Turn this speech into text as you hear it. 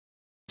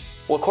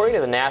Well, according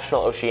to the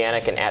National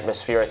Oceanic and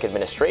Atmospheric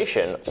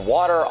Administration,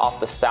 water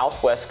off the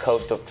southwest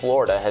coast of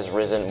Florida has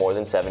risen more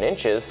than 7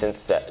 inches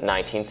since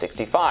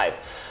 1965.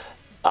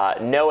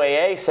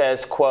 NOAA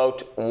says,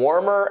 quote,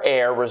 warmer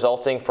air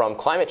resulting from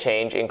climate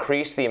change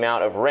increased the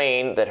amount of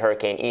rain that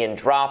Hurricane Ian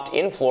dropped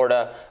in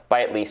Florida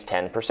by at least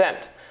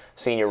 10%.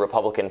 Senior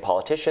Republican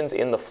politicians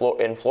in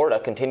Florida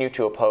continue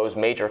to oppose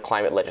major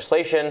climate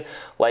legislation,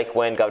 like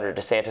when Governor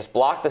DeSantis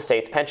blocked the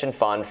state's pension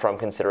fund from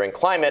considering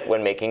climate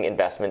when making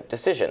investment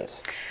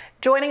decisions.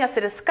 Joining us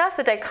to discuss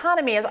the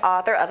dichotomy is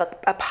author of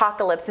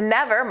Apocalypse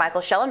Never,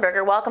 Michael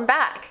Shellenberger. Welcome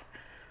back.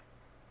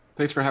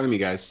 Thanks for having me,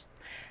 guys.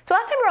 So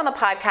last time we were on the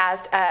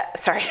podcast,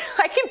 sorry,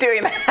 I keep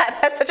doing that.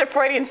 That's such a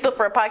Freudian slip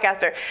for a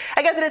podcaster.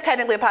 I guess it is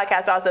technically a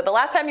podcast also, but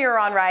last time you were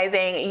on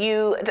Rising,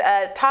 you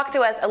talked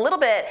to us a little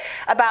bit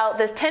about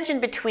this tension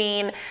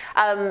between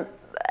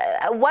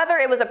whether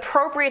it was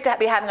appropriate to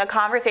be having a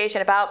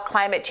conversation about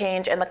climate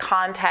change in the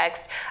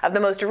context of the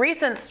most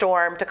recent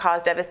storm to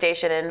cause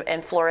devastation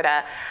in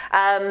Florida.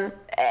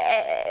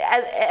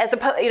 Is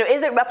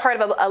it a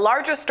part of a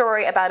larger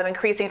story about an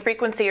increasing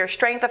frequency or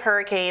strength of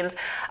hurricanes,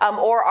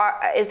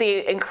 is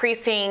the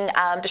increasing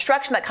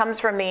destruction that comes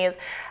from these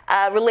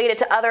related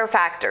to other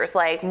factors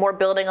like more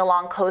building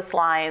along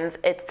coastlines,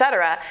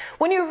 etc.?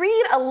 When you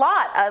read a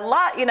lot,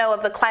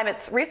 of the climate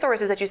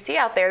resources that you see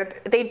out there,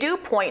 they do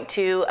point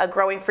to a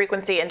growing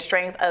frequency and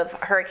strength of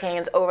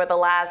hurricanes over the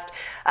last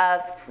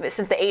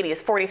since the 80s,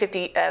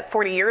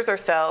 40 years or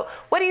so.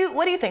 What do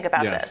you think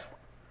about this?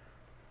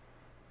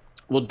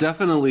 Well,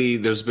 definitely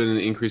there's been an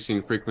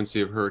increasing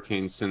frequency of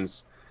hurricanes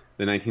since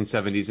the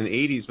 1970s and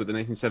 80s, but the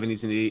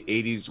 1970s and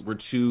 80s were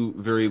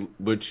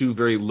two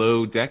very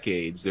low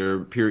decades.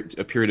 They're a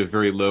period of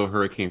very low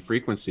hurricane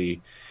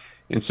frequency.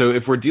 And so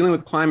if we're dealing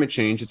with climate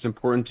change, it's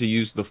important to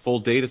use the full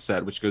data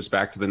set, which goes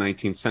back to the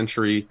 19th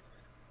century.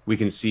 We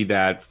can see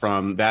that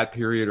from that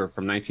period, or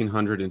from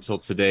 1900 until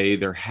today,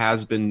 there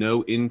has been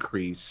no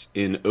increase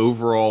in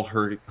overall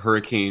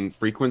hurricane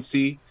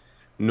frequency,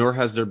 nor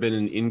has there been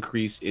an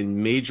increase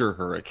in major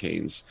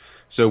hurricanes.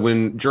 So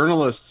when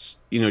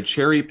journalists,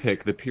 cherry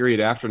pick the period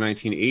after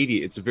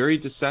 1980, it's very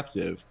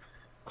deceptive.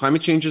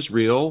 Climate change is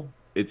real.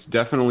 It's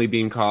definitely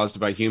being caused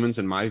by humans,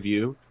 in my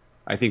view.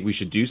 I think we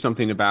should do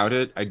something about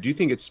it. I do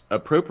think it's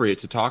appropriate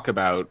to talk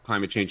about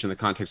climate change in the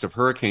context of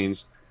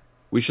hurricanes.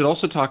 We should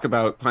also talk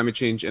about climate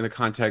change in the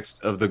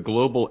context of the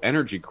global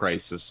energy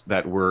crisis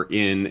that we're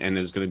in, and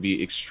is going to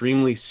be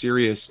extremely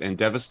serious and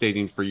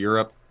devastating for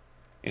Europe.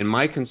 And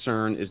my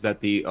concern is that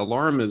the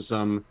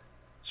alarmism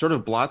sort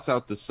of blots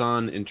out the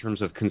sun in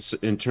terms of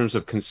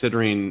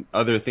considering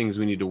other things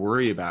we need to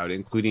worry about,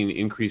 including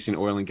increasing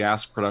oil and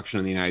gas production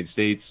in the United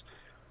States.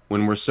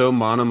 When we're so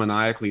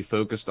monomaniacally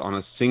focused on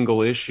a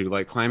single issue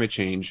like climate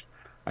change,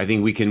 I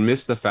think we can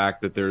miss the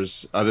fact that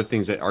there's other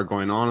things that are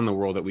going on in the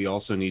world that we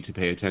also need to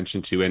pay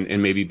attention to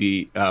and maybe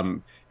be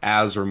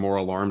as or more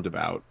alarmed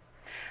about.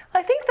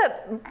 I think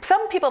that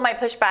some people might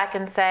push back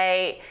and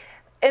say,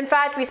 in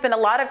fact, we spend a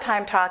lot of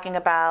time talking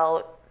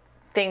about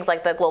things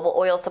like the global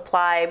oil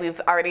supply.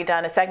 We've already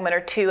done a segment or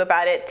two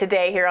about it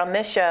today here on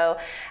this show.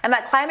 And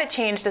that climate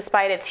change,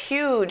 despite its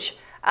huge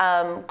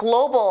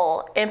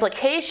global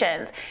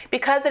implications,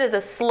 because it is a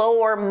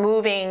slower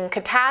moving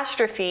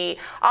catastrophe,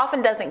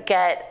 often doesn't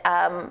get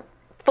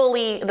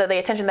fully the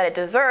attention that it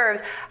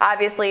deserves.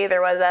 Obviously,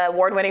 there was an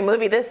award-winning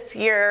movie this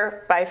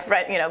year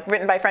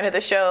written by friend of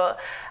the show,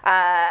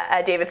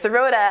 David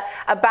Sirota,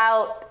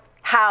 about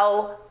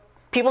how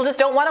people just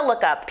don't want to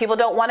look up. People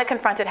don't want to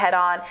confront it head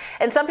on.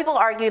 And some people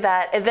argue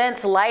that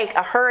events like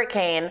a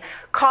hurricane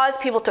cause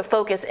people to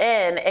focus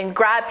in and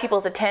grab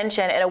people's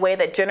attention in a way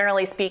that,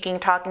 generally speaking,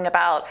 talking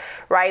about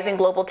rising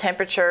global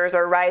temperatures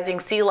or rising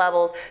sea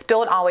levels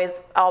don't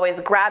always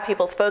grab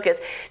people's focus.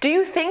 Do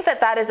you think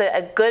that is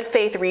a good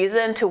faith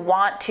reason to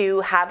want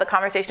to have the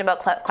conversation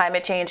about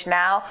climate change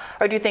now?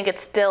 Or do you think it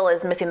still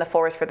is missing the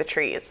forest for the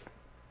trees?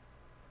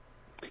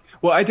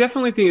 Well, I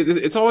definitely think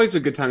it's always a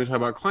good time to talk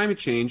about climate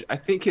change. I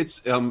think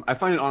I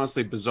find it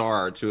honestly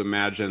bizarre to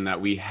imagine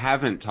that we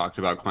haven't talked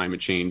about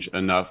climate change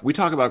enough. We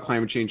talk about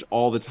climate change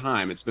all the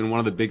time. It's been one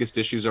of the biggest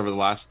issues over the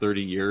last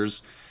 30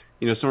 years.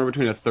 Somewhere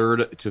between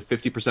 1/3 to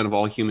 50% of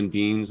all human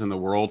beings in the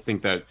world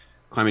think that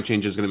climate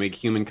change is going to make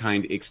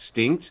humankind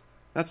extinct.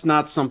 That's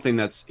not something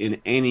that's in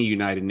any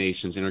United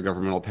Nations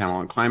Intergovernmental Panel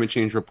on Climate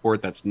Change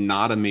report. That's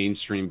not a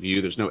mainstream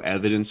view. There's no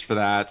evidence for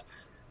that.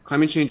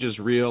 Climate change is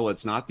real.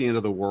 It's not the end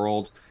of the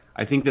world.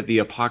 I think that the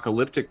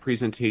apocalyptic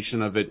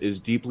presentation of it is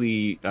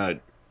deeply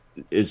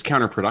is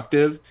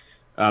counterproductive,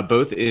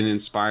 both in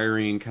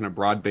inspiring kind of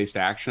broad-based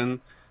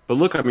action. But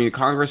look, I mean,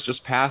 Congress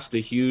just passed a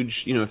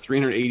huge,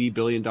 $380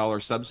 billion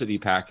subsidy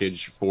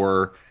package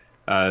for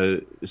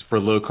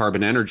low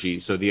carbon energy.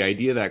 So the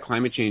idea that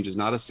climate change is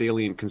not a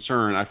salient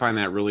concern, I find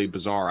that really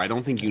bizarre. I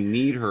don't think you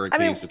need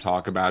hurricanes to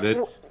talk about it.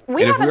 And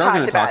if we are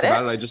going to talk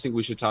about it, I just think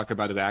we should talk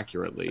about it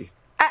accurately.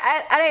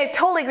 I I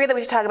totally agree that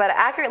we should talk about it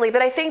accurately,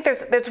 but I think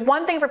there's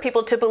one thing for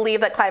people to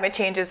believe that climate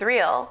change is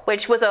real,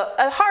 which was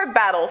a hard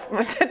battle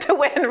to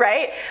win,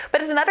 right?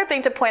 But it's another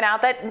thing to point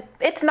out that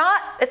it's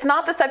not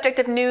the subject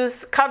of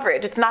news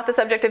coverage. It's not the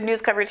subject of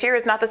news coverage here.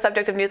 It's not the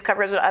subject of news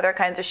coverage on other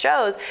kinds of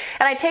shows.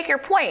 And I take your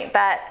point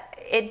that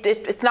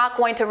it's not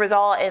going to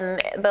result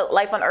in the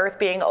life on Earth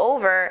being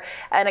over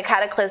in a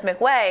cataclysmic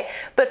way.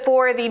 But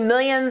for the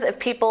millions of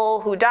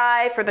people who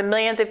die, for the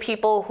millions of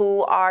people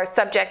who are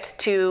subject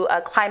to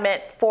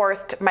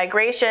climate-forced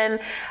migration,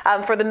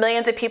 for the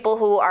millions of people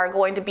who are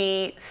going to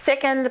be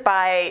sickened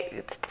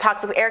by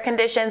toxic air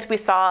conditions, we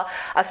saw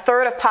a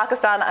third of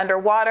Pakistan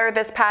underwater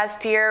this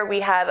past year.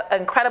 We have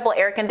incredible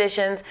air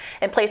conditions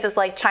in places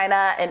like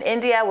China and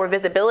India, where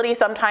visibility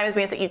sometimes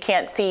means that you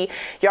can't see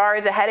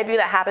yards ahead of you.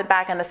 That happened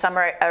back in the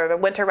summer, or the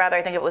winter rather,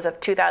 I think it was of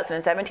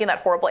 2017, that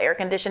horrible air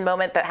condition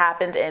moment that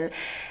happened in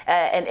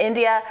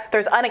India.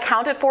 There's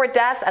unaccounted for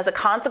deaths as a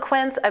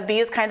consequence of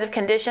these kinds of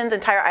conditions.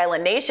 Entire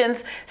island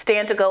nations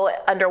stand to go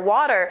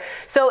underwater.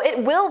 So it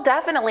will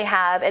definitely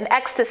have an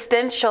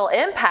existential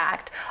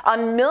impact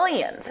on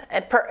millions,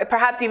 and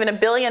perhaps even 1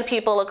 billion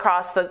people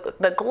across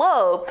the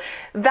globe.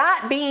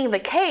 That being the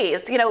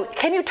case,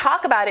 can you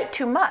talk about it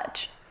too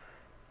much?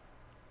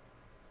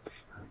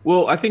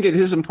 Well, I think it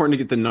is important to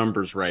get the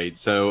numbers right.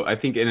 So I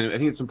think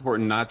it's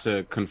important not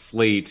to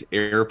conflate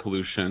air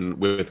pollution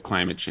with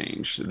climate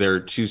change. They're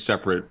two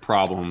separate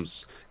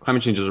problems.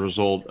 Climate change is a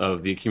result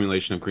of the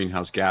accumulation of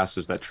greenhouse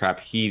gases that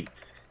trap heat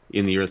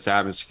in the Earth's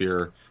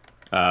atmosphere.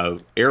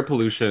 Air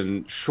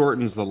pollution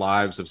shortens the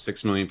lives of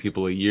 6 million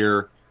people a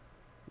year.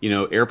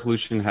 Air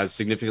pollution has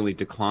significantly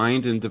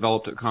declined in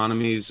developed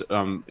economies,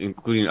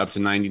 including up to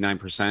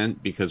 99%,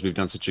 because we've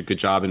done such a good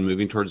job in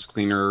moving towards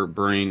cleaner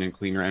burning and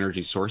cleaner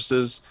energy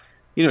sources.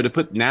 To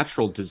put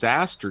natural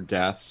disaster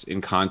deaths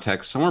in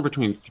context, somewhere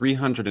between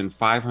 300 and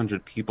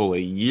 500 people a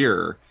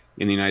year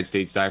in the United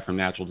States die from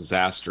natural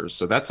disasters.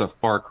 So that's a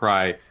far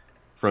cry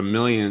from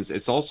millions.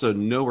 It's also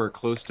nowhere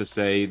close to,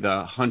 say, the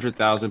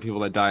 100,000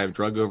 people that die of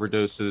drug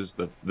overdoses,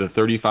 the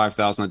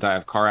 35,000 that die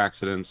of car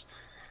accidents.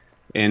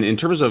 And in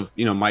terms of,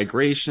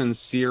 migration,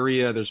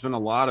 Syria, there's been a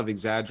lot of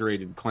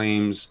exaggerated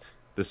claims.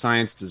 The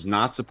science does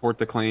not support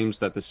the claims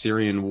that the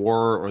Syrian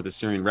war or the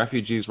Syrian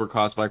refugees were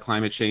caused by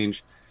climate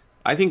change.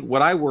 I think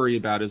what I worry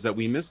about is that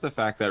we miss the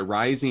fact that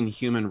rising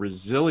human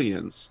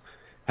resilience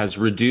has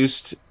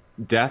reduced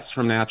deaths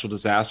from natural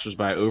disasters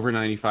by over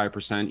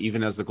 95%,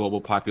 even as the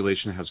global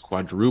population has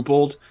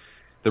quadrupled.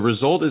 The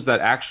result is that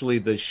actually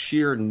the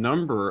sheer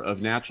number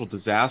of natural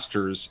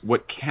disasters,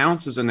 what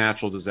counts as a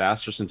natural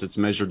disaster, since it's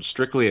measured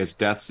strictly as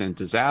deaths and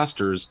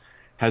disasters,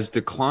 has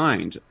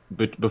declined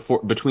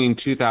between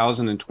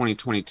 2000 and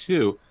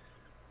 2022.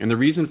 And the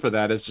reason for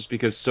that is just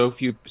because so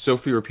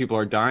fewer people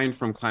are dying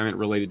from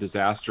climate-related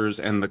disasters,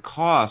 and the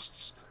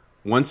costs,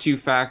 once you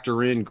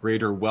factor in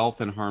greater wealth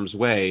in harm's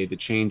way, the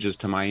changes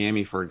to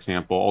Miami, for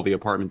example, all the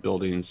apartment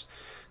buildings,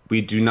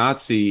 we do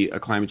not see a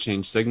climate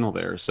change signal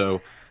there.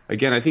 So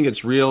again, I think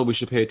it's real. We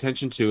should pay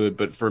attention to it.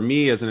 But for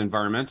me as an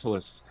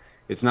environmentalist,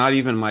 it's not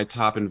even my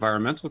top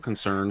environmental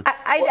concern.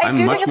 I do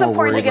think it's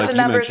important to get the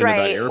numbers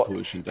right. Air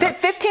pollution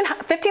deaths.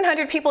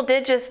 1,500 people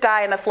did just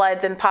die in the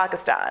floods in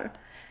Pakistan.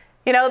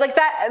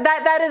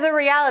 That is a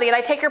reality. And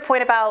I take your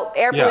point about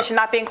air pollution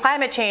not being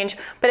climate change,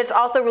 but it's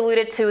also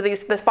related to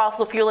the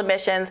fossil fuel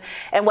emissions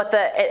and what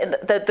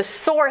the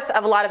source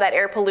of a lot of that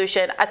air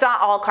pollution. It's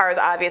not all cars,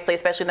 obviously,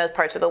 especially in those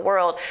parts of the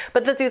world,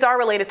 but these are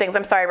related things.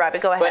 I'm sorry, Robbie,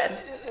 go ahead.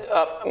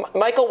 But,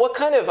 Michael, what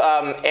kind of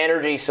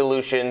energy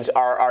solutions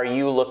are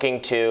you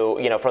looking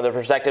to, from the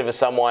perspective of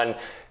someone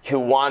who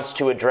wants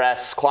to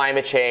address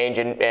climate change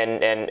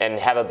and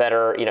have a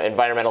better,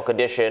 environmental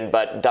condition,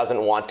 but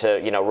doesn't want to,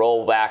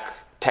 roll back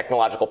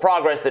technological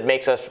progress that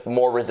makes us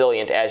more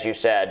resilient, as you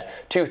said,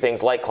 to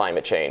things like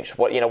climate change?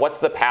 What's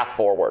the path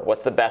forward?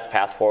 What's the best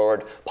path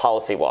forward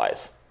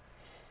policy-wise?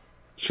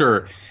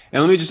 Sure.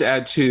 And let me just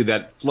add, too,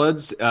 that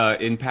floods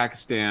in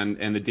Pakistan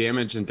and the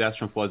damage and deaths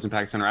from floods in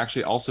Pakistan are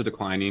actually also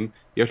declining.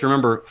 You have to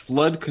remember,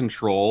 flood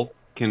control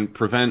can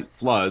prevent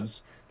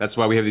floods. That's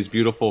why we have these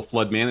beautiful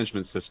flood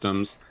management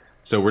systems.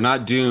 So we're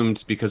not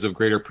doomed because of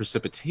greater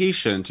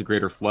precipitation to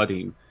greater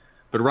flooding.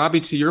 But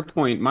Robbie, to your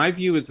point, my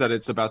view is that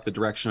it's about the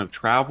direction of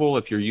travel.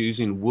 If you're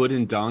using wood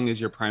and dung as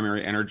your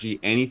primary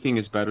energy, anything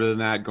is better than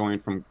that, going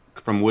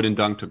from wood and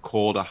dung to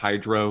coal to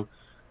hydro.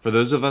 For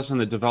those of us in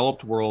the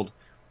developed world,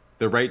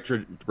 the right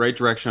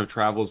direction of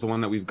travel is the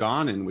one that we've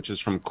gone in, which is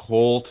from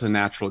coal to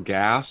natural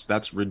gas.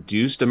 That's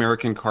reduced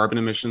American carbon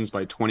emissions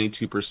by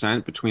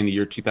 22% between the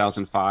year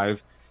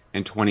 2005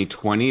 and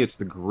 2020. It's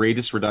the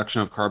greatest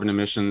reduction of carbon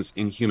emissions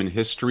in human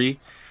history.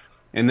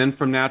 And then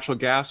from natural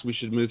gas, we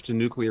should move to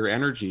nuclear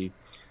energy.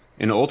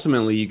 And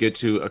ultimately, you get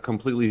to a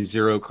completely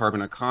zero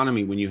carbon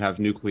economy when you have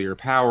nuclear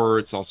power.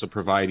 It's also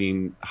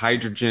providing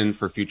hydrogen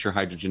for future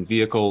hydrogen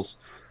vehicles.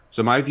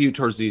 So my view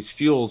towards these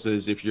fuels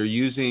is, if you're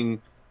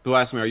using, people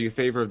ask me, are you in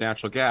favor of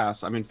natural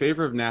gas? I'm in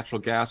favor of natural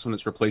gas when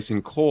it's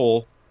replacing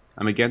coal.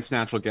 I'm against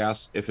natural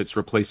gas if it's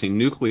replacing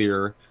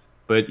nuclear.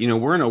 But,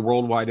 we're in a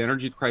worldwide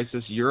energy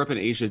crisis. Europe and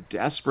Asia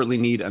desperately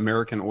need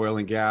American oil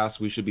and gas.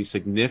 We should be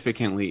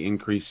significantly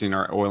increasing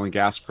our oil and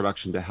gas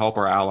production to help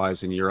our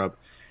allies in Europe.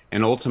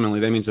 And ultimately,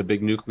 that means a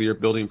big nuclear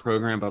building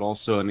program, but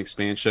also an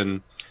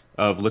expansion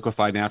of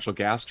liquefied natural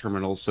gas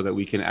terminals so that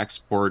we can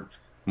export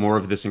more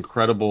of this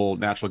incredible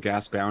natural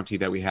gas bounty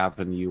that we have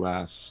in the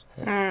U.S.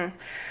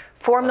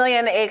 4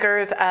 million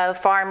acres of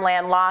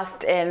farmland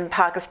lost in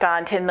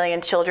Pakistan, 10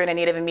 million children in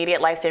need of immediate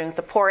life-saving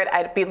support.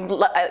 I'd be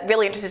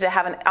really interested to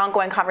have an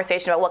ongoing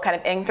conversation about what kind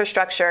of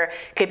infrastructure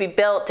could be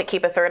built to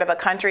keep a third of a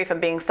country from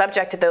being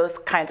subject to those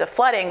kinds of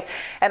floodings,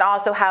 and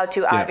also how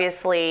to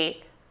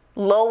obviously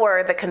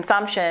lower the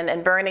consumption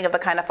and burning of the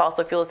kind of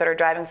fossil fuels that are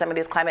driving some of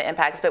these climate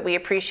impacts. But we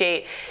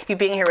appreciate you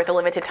being here with the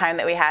limited time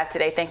that we have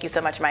today. Thank you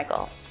so much,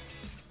 Michael.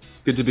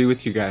 Good to be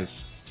with you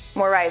guys.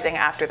 More Rising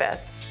after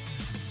this.